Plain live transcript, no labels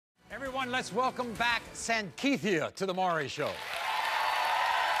everyone, let's welcome back Sankeithia to the Maury Show.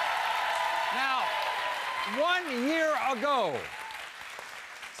 Now, 1 year ago,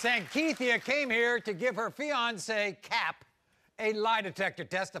 Sankeithia came here to give her fiancé, Cap, a lie detector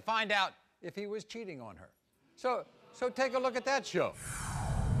test to find out if he was cheating on her. So take a look at that show.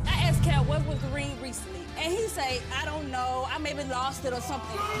 I asked Cap what was the ring recently, and he say, I don't know, I maybe lost it or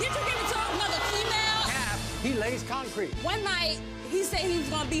something. Did you give it to another female? Cap, he lays concrete. One night, he said he was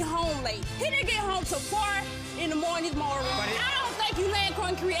gonna be home late. He didn't get home till 4 in the morning, Maury. I don't think you laying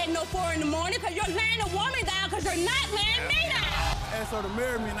concrete at no 4 in the morning, because you're laying a woman down because you're not laying me down. I asked her to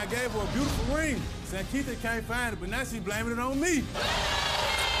marry me, and I gave her a beautiful ring. Sankeithia can't find it, but now she's blaming it on me.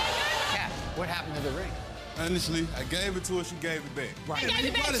 Cap, what happened to the ring? Honestly, I gave it to her, she gave it back. Right. I gave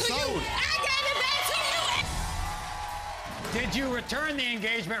it back to you. I gave it back to you. Did you return the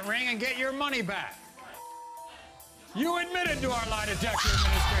engagement ring and get your money back? You admitted to our lie detector,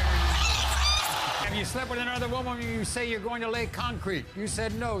 administrator. Have you slept with another woman when you say you're going to lay concrete? You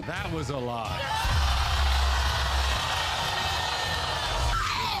said no. That was a lie.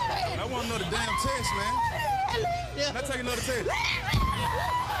 I want another damn test, man. I'll take another test.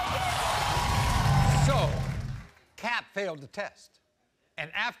 So, Cap failed the test. And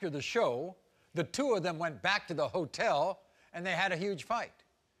after the show, the two of them went back to the hotel and they had a huge fight.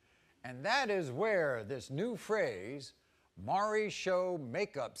 And that is where this new phrase, Maury Show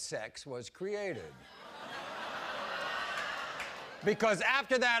makeup sex, was created. Because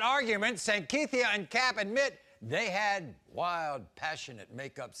after that argument, Sankeithia and Cap admit they had wild, passionate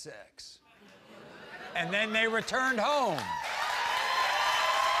makeup sex. And then they returned home.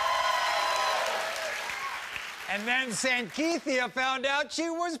 And then Sankeithia found out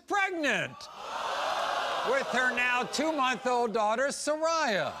she was pregnant with her now 2-month-old daughter,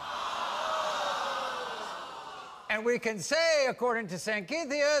 Soraya. And we can say, according to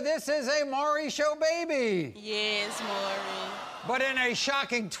Sankeithia, this is a Maury Show baby. Yes, Maury. But in a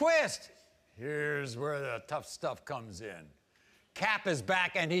shocking twist, here's where the tough stuff comes in. Cap is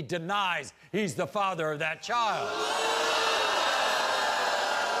back and he denies he's the father of that child.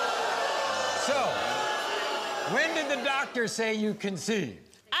 So, when did the doctor say you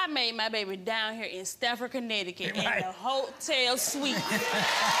conceived? I made my baby down here in Stafford, Connecticut, Right. in a hotel suite. You know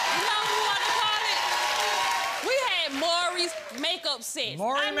what we want to call it? We had Maury's makeup sex.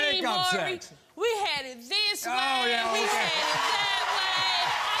 Maury makeup sex. We had it this way. yeah, We okay. had it that way.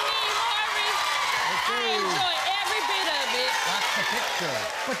 Maury, I enjoy every bit of it. That's the picture.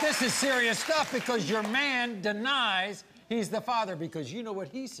 But this is serious stuff because your man denies he's the father because you know what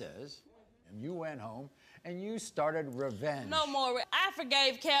he says. And you went home and you started revenge. No, Maury, I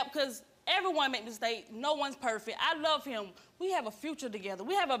forgave Cap because everyone make mistakes. No one's perfect. I love him. We have a future together.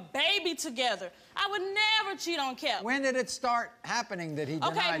 We have a baby together. I would never cheat on Cap. When did it start happening that he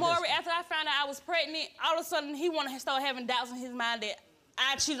denied Okay, Maury, this? after I found out I was pregnant, all of a sudden he wanted to start having doubts in his mind that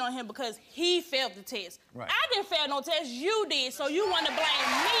I cheated on him because he failed the test. Right. I didn't fail no test, you did, so you want to blame me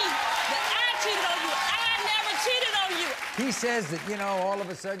that I cheated on you. I never cheated on you. He says that, you know, all of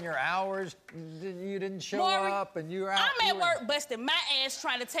a sudden your hours, you didn't show Maury, up and you were out. I'm at work busting my ass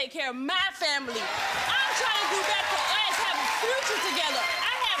trying to take care of my family. I'm trying to do that for us, have a future together.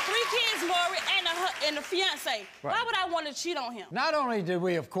 I have 3 kids, Maury, and a fiancé. Right. Why would I want to cheat on him? Not only did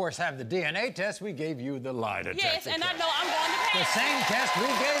we, of course, have the DNA test, we gave you the lie detector Yes, and I test. know I'm going to The pass. same test we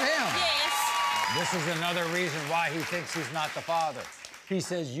gave him. Yes. This is another reason why he thinks he's not the father. He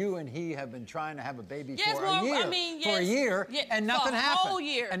says you and he have been trying to have a baby Yes, for a Maury, year. I mean, yes. For a year, Yeah, and nothing happened. For a whole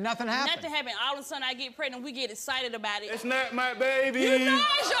year. And nothing happened. Nothing happened. All of a sudden, I get pregnant. We get excited about it. It's not my baby. You know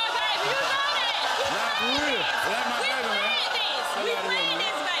it's your baby. You know that. Not for real. That's my baby, man. We planned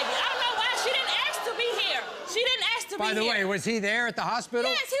this, baby. I don't know why she didn't ask to be here. She didn't ask to be here. By the way, was he there at the hospital?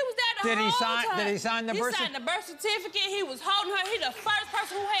 Yes, he was there the Did he whole sign? time. Did he sign the birth He signed the birth certificate. He was holding her. He's the first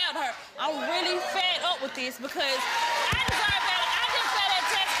person who held her. I'm really fed up with this because I deserve better. I just failed that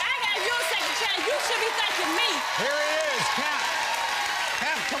test. I got you a second chance. You should be thanking me. Here he is, Cap.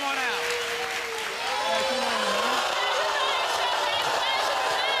 Cap, come on out. Hey, come on, man.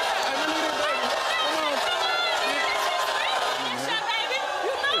 Hey, let me get baby. Come on. That's your baby.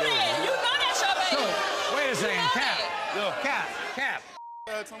 You know that. You know that's your baby. So, wait a second, Cap. Yeah. Cap.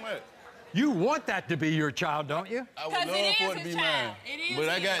 Tell me. You want that to be your child, don't you? I would 'Cause love it for is it to be his mine. child. It is But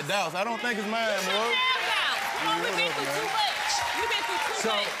I got his. doubts. I don't think it's mine, Shut boy. your mouth. Come on, we've been through too much. We've been through too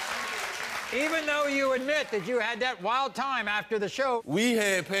So, much. even though you admit that you had that wild time after the show, We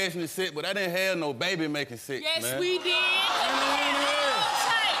had passionate sex, but I didn't have no baby making sex, Yes, man. we did.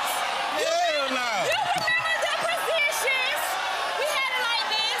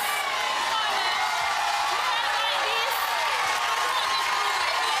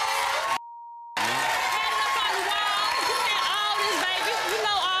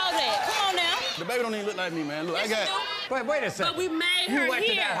 The baby don't even look like me, man. Look, I got... Wait a second. But we made her You went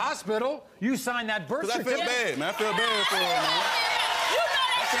to here. that hospital. You signed that birth Because I certificate. feel bad, man. I feel bad for her, man. You know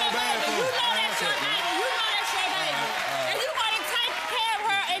that's your bad baby. for You her. know that's your baby. You know that's your baby. And you want to take care of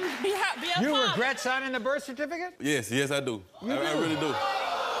her and be a You father. regret signing the birth certificate? Yes, I do. I really do.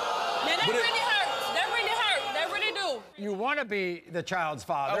 Man, that really hurts. That really hurt. That really do. You want to be the child's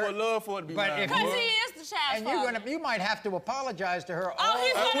father. I would love for it to be mine. Because he is the child's And father. you might have to apologize to her. Oh,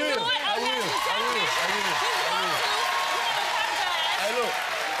 he's going to do it? I will.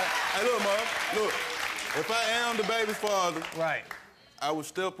 Hey, look, Mom. Look, if I am the baby's father, Right. I would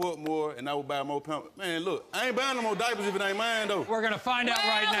step up more and I would buy more pampers. Man, look, I ain't buying no more diapers if it ain't mine, though. We're going to find out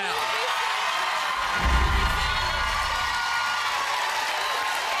right now.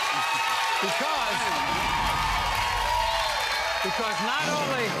 Because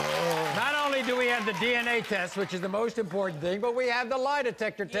not only do we have the DNA test, which is the most important thing, but we have the lie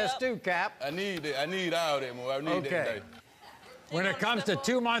detector test too, Cap. I need that. I need all that more. I need that today. When it comes to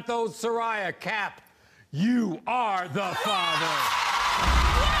 2-month-old Soraya, Cap, you are the father.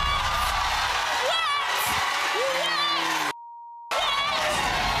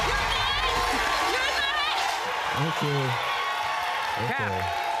 Okay.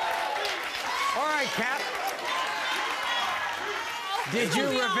 Cap. All right, Cap.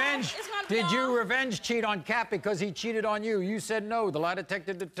 Did you revenge cheat on Cap because he cheated on you? You said no. The lie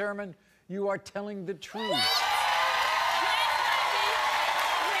detector determined you are telling the truth.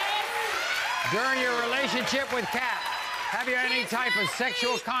 During your relationship with Cap, have you had any type of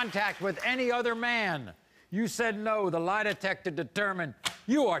sexual contact with any other man? You said no. The lie detector determined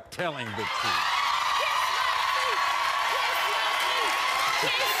you are telling the truth.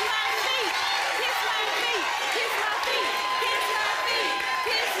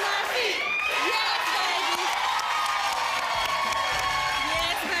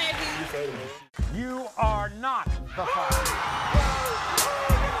 You are not the father.